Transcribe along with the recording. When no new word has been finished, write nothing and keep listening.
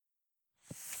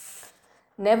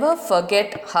Never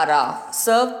forget Hara.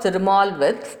 Serve Thirumal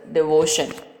with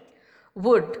devotion.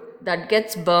 Wood that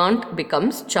gets burnt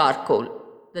becomes charcoal.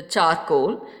 The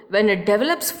charcoal, when it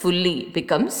develops fully,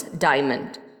 becomes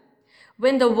diamond.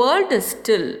 When the world is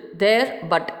still there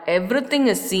but everything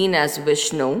is seen as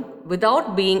Vishnu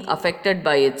without being affected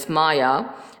by its Maya,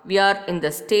 we are in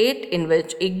the state in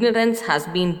which ignorance has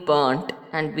been burnt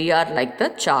and we are like the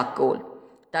charcoal.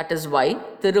 That is why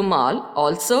Thirumal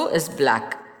also is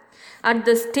black. At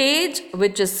the stage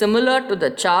which is similar to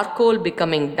the charcoal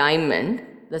becoming diamond,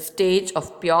 the stage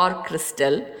of pure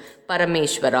crystal,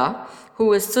 Parameshwara,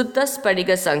 who is Suddha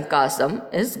Spadiga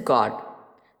Sankasam, is God.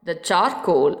 The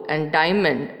charcoal and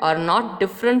diamond are not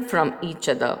different from each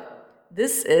other.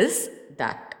 This is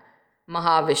that.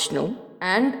 Mahavishnu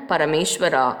and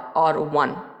Parameshwara are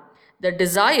one. The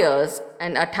desires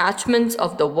and attachments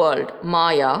of the world,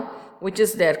 Maya, which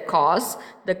is their cause,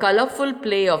 the colorful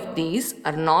play of these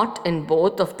are not in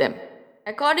both of them.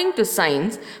 According to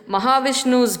science,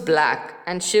 Mahavishnu's black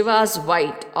and Shiva's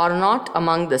white are not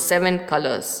among the 7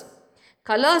 colors.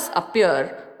 Colors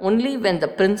appear only when the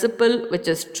principle, which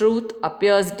is truth,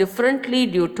 appears differently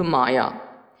due to Maya.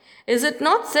 Is it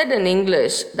not said in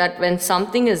English that when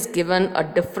something is given a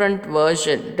different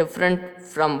version, different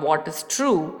from what is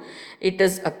true, it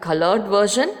is a colored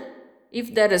version?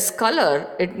 If there is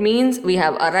color, it means we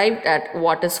have arrived at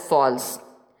what is false.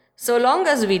 So long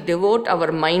as we devote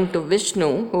our mind to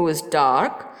Vishnu, who is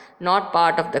dark, not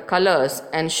part of the colors,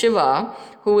 and Shiva,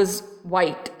 who is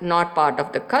white, not part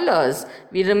of the colors,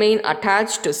 we remain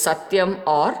attached to Satyam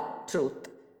or truth.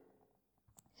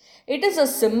 It is a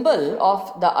symbol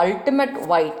of the ultimate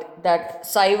white that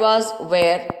Saivas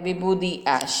wear Vibhuti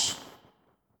ash.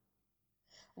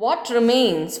 What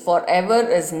remains forever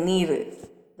is Neeru.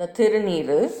 The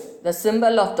Thiruneeru, the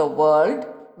symbol of the world,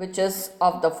 which is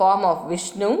of the form of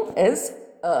Vishnu, is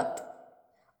earth.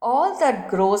 All that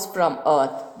grows from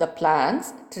earth, the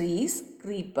plants, trees,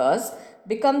 creepers,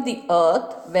 become the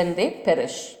earth when they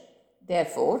perish.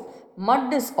 Therefore,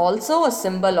 mud is also a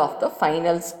symbol of the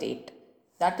final state.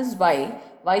 That is why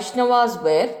Vaishnavas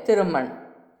wear Thiruman.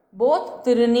 Both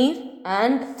Thiruneer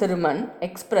and Thiruman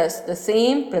express the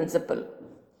same principle.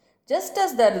 Just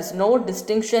as there is no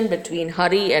distinction between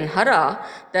Hari and Hara,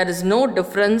 there is no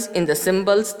difference in the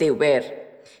symbols they wear.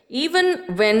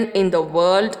 Even when in the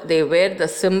world they wear the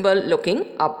symbol looking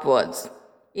upwards.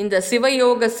 In the Siva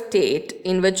Yoga state,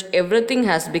 in which everything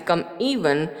has become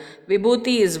even,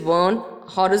 Vibhuti is worn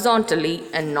horizontally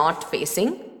and not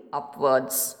facing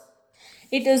upwards.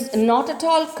 It is not at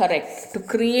all correct to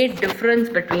create difference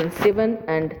between Sivan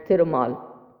and Thirumal.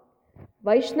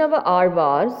 Vaishnava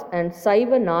Arvars and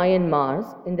Saiva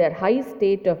Nayanmars, in their high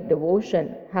state of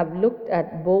devotion, have looked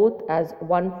at both as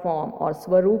one form or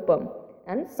Swarupam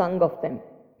and sung of them.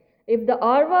 If the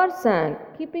Arvar sang,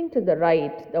 keeping to the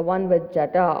right, the one with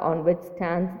Jata on which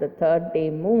stands the third day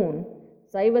moon,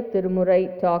 Saiva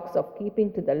Tirumurai talks of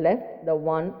keeping to the left, the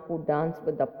one who danced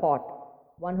with the pot.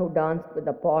 One who danced with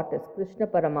the pot is Krishna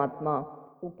Paramatma,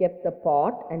 who kept the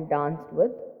pot and danced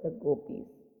with the gopis.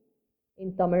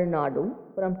 In Tamil Nadu,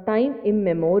 from time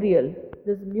immemorial,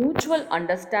 this mutual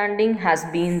understanding has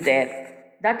been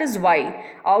there. That is why,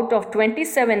 out of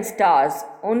 27 stars,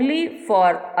 only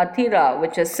for Athira,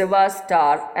 which is Shiva's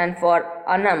star, and for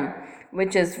Anam,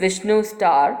 which is Vishnu's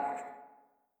star,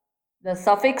 the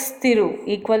suffix Thiru,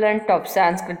 equivalent of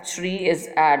Sanskrit Shri, is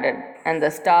added, and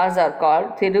the stars are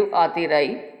called Thiru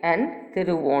Athirai and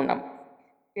Thiruvonam.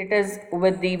 It is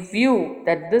with the view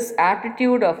that this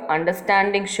attitude of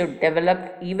understanding should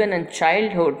develop even in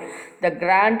childhood, the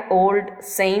grand old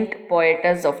saint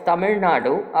poetess of Tamil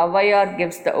Nadu, Avayar,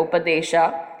 gives the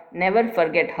Upadesha, never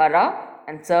forget Hara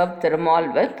and serve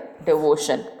Thirumal with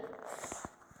devotion.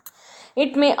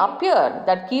 It may appear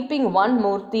that keeping one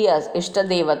Murti as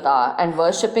Ishtadevata and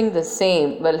worshipping the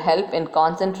same will help in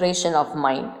concentration of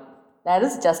mind. There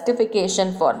is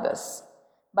justification for this.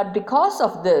 But because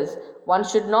of this, one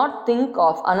should not think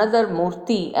of another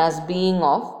Murti as being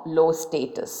of low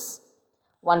status.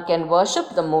 One can worship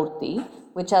the Murti,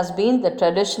 which has been the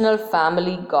traditional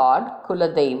family god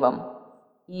Kuladevam.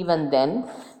 Even then,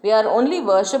 we are only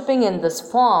worshipping in this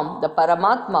form the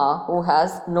Paramatma who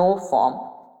has no form.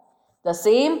 The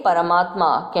same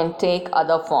Paramatma can take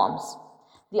other forms.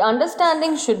 The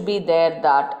understanding should be there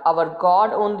that our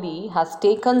God only has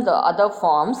taken the other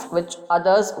forms which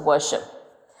others worship.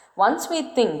 Once we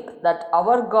think that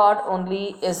our God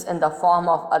only is in the form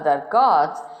of other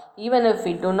gods, even if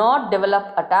we do not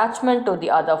develop attachment to the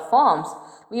other forms,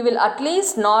 we will at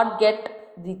least not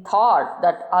get the thought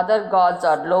that other gods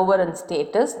are lower in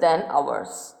status than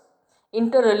ours.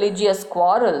 Interreligious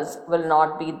quarrels will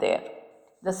not be there.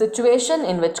 The situation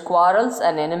in which quarrels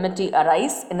and enmity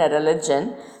arise in a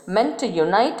religion meant to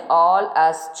unite all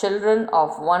as children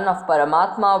of one of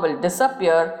Paramatma will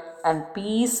disappear and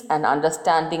peace and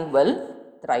understanding will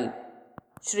thrive.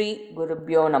 Shri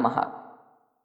Gurubhyo Namaha.